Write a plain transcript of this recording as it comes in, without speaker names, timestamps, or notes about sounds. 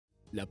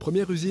La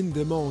première usine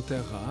d'aimants en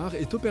terres rares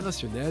est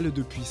opérationnelle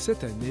depuis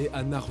cette année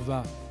à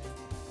Narva,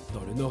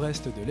 dans le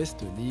nord-est de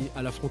l'Estonie,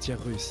 à la frontière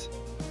russe.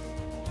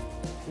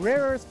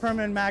 Rare earth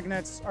permanent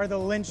magnets are the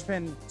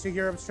linchpin to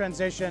Europe's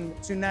transition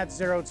to net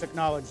zero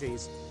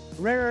technologies.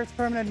 Rare earth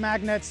permanent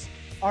magnets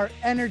are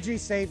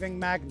energy-saving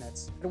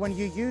magnets. When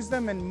you use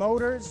them in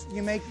motors,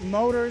 you make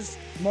motors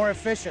more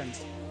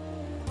efficient.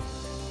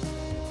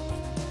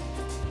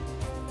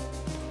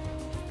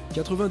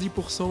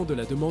 90% de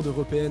la demande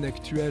européenne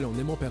actuelle en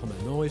aimants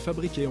permanents est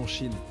fabriquée en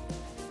Chine.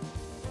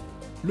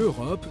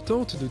 L'Europe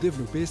tente de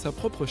développer sa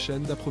propre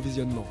chaîne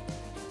d'approvisionnement.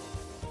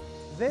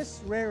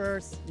 This rare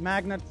earth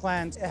magnet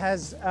plant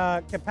has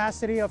a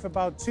capacity of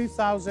about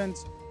 2,000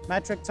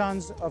 metric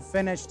tons of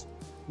finished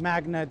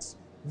magnets.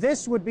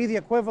 This would be the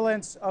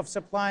equivalent of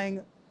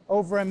supplying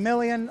over 1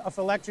 million of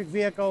electric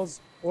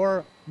vehicles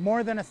or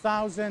more than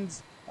 1,000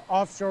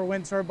 offshore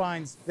wind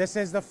turbines. This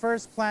is the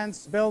first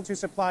plant built to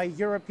supply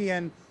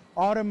European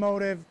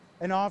automotive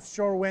and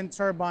offshore wind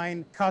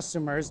turbine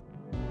customers.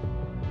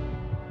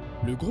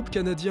 Le groupe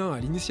canadien à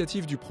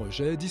l'initiative du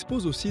projet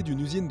dispose aussi d'une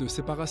usine de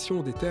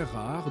séparation des terres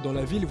rares dans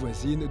la ville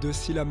voisine de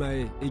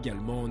Sillamäe,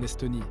 également en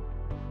Estonie.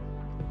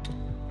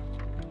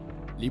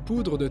 Les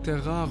poudres de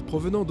terres rares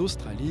provenant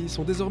d'Australie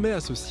sont désormais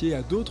associées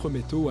à d'autres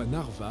métaux à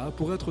Narva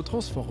pour être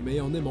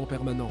transformées en aimants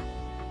permanents.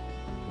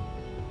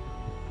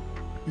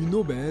 Une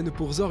aubaine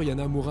pour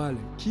Zoriana Mural,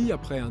 qui,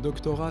 après un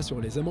doctorat sur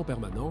les aimants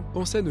permanents,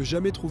 pensait ne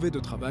jamais trouver de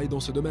travail dans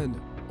ce domaine,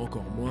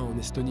 encore moins en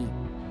Estonie.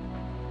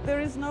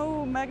 There is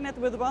no magnet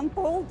with one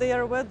pole. They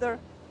are whether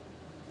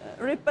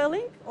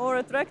repelling or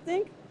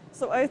attracting.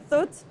 So I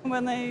thought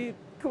when I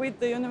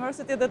quit the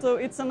university that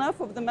it's enough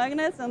of the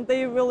magnets and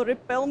they will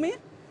repel me.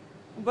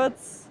 But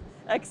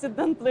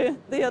accidentally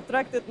they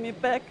attracted me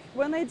back.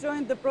 When I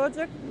joined the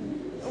project,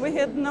 we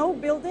had no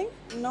building,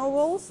 no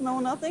walls,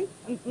 no nothing.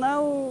 And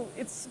now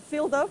it's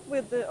filled up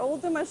with all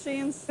the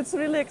machines. It's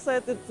really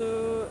excited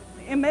to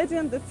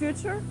imagine the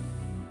future.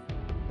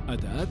 À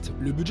date,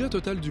 le budget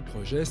total du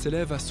projet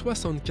s'élève à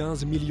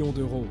 75 millions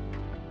d'euros,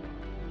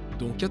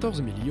 dont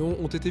 14 millions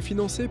ont été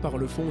financés par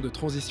le Fonds de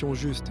transition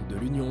juste de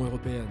l'Union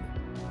européenne.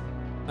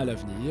 À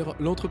l'avenir,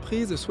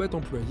 l'entreprise souhaite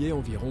employer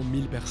environ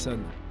 1000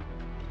 personnes.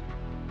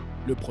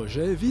 Le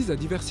projet vise à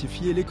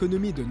diversifier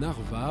l'économie de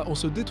Narva en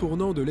se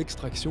détournant de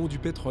l'extraction du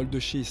pétrole de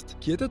schiste,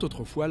 qui était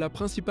autrefois la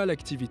principale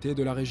activité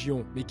de la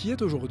région, mais qui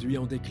est aujourd'hui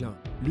en déclin.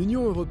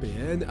 L'Union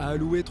européenne a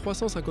alloué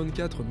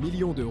 354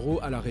 millions d'euros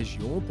à la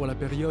région pour la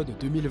période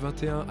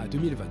 2021 à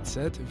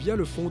 2027 via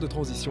le Fonds de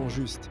transition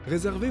juste,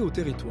 réservé aux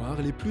territoires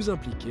les plus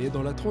impliqués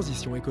dans la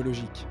transition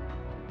écologique.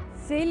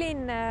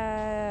 Selline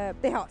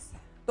tehas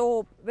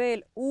toob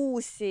veel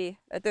uusi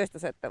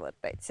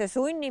tööstusettevõtteid. See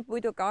sunnib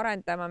muidugi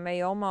arendama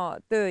meie oma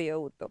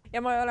tööjõudu.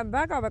 Ja ma olen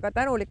väga-väga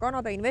tänulik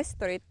Kanada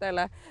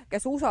investoritele,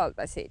 kes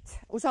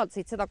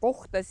usaldasid seda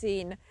kohta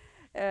siin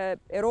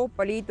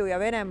Euroopa Liidu ja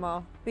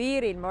Venemaa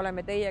piiril. Me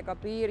oleme teiega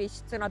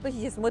piirist sõna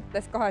tõsises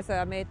mõttes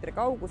 200 meetri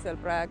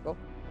kaugusel praegu.